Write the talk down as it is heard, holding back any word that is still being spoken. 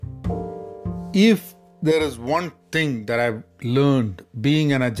If there is one thing that I've learned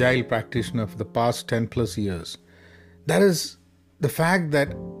being an agile practitioner for the past 10 plus years, that is the fact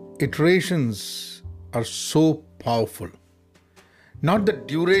that iterations are so powerful. Not the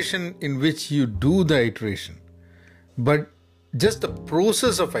duration in which you do the iteration, but just the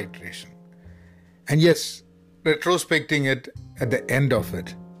process of iteration. And yes, retrospecting it at the end of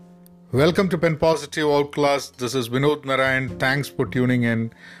it. Welcome to Pen Positive Outclass. This is Vinod Narayan. Thanks for tuning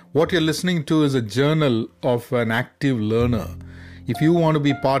in. What you're listening to is a journal of an active learner. If you want to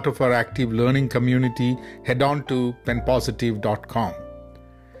be part of our active learning community, head on to penpositive.com.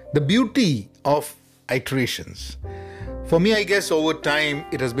 The beauty of iterations. For me, I guess over time,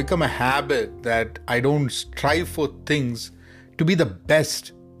 it has become a habit that I don't strive for things to be the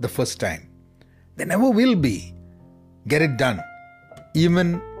best the first time. They never will be. Get it done.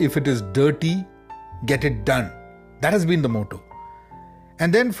 Even if it is dirty, get it done. That has been the motto.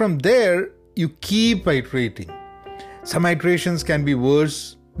 And then from there, you keep iterating. Some iterations can be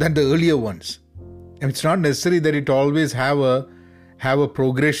worse than the earlier ones. And it's not necessary that it always have a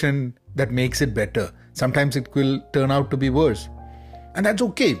progression that makes it better. Sometimes it will turn out to be worse. And that's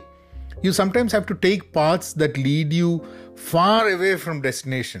okay. You sometimes have to take paths that lead you far away from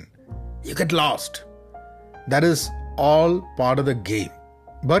destination. You get lost. That is all part of the game.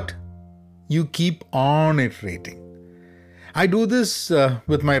 But you keep on iterating. I do this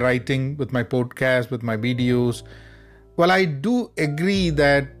with my writing, with my podcast, with my videos. Well, I do agree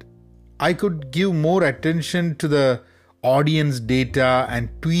that I could give more attention to the audience data and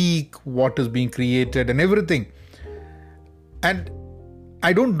tweak what is being created and everything. And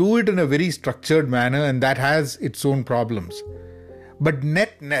I don't do it in a very structured manner, and that has its own problems. But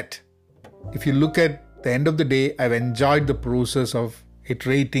net, if you look at the end of the day, I've enjoyed the process of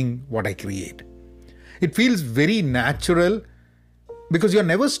iterating what I create. It feels very natural because you're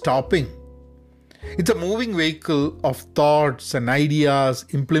never stopping. It's a moving vehicle of thoughts and ideas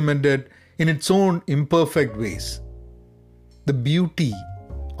implemented in its own imperfect ways. The beauty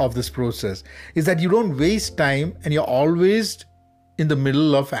of this process is that you don't waste time and you're always in the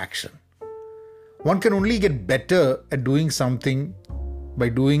middle of action. One can only get better at doing something by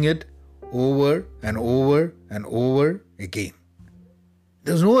doing it over and over and over again.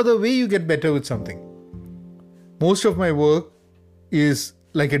 There's no other way you get better with something. Most of my work is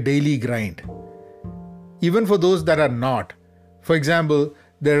like a daily grind. Even for those that are not. For example,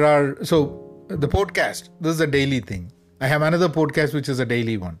 the podcast, this is a daily thing. I have another podcast which is a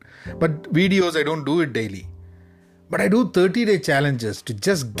daily one. But videos, I don't do it daily. But I do 30-day challenges to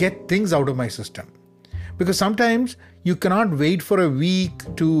just get things out of my system. Because sometimes you cannot wait for a week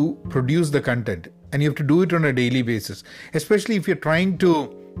to produce the content, and you have to do it on a daily basis. Especially if you're trying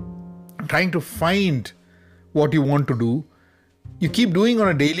to find what you want to do. You keep doing on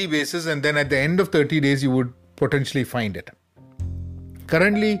a daily basis, and then at the end of 30 days, you would potentially find it.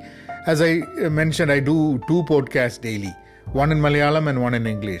 Currently, as I mentioned, I do 2 podcasts daily, one in Malayalam and one in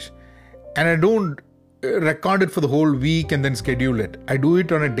English. And I don't record it for the whole week and then schedule it. I do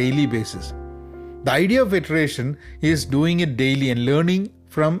it on a daily basis. The idea of iteration is doing it daily and learning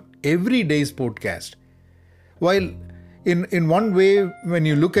from every day's podcast. While in one way, when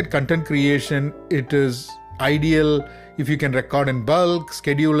you look at content creation, it is ideal if you can record in bulk,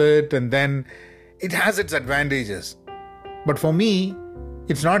 schedule it, and then it has its advantages. But for me,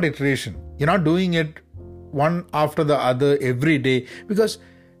 it's not iteration. You're not doing it one after the other every day. Because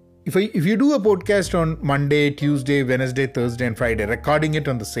if you do a podcast on Monday, Tuesday, Wednesday, Thursday, and Friday, recording it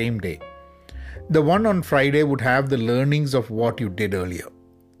on the same day, the one on Friday would have the learnings of what you did earlier.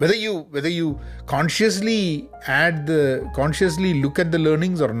 Whether you consciously look at the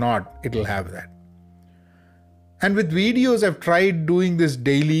learnings or not, it'll have that. And with videos, I've tried doing this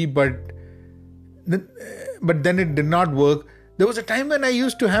daily, but then it did not work. There was a time when I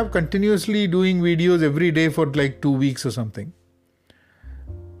used to have continuously doing videos every day for like 2 weeks or something.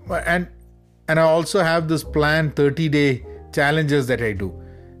 And I also have this planned 30-day challenges that I do.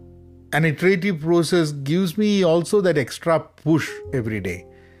 An iterative process gives me also that extra push every day.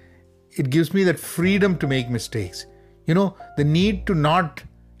 It gives me that freedom to make mistakes. The need to not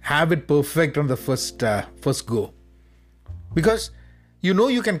have it perfect on the first go. Because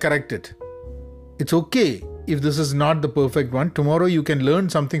you can correct it. It's okay if this is not the perfect one. Tomorrow you can learn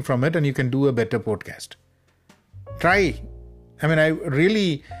something from it and you can do a better podcast. Try. I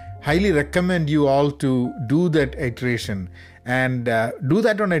really highly recommend you all to do that iteration and do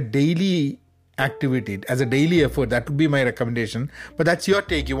that on a daily activity, as a daily effort. That would be my recommendation. But that's your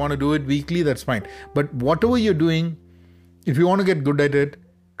take. You want to do it weekly, that's fine. But whatever you're doing, if you want to get good at it,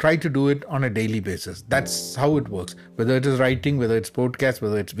 try to do it on a daily basis. That's how it works. Whether it is writing, whether it's podcasts,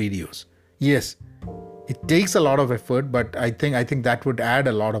 whether it's videos. Yes, it takes a lot of effort, but I think that would add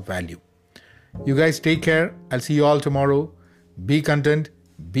a lot of value. You guys take care. I'll see you all tomorrow. Be content,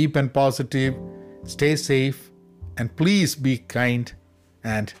 be pen positive, stay safe, and please be kind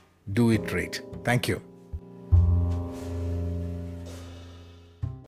and do it right. Thank you.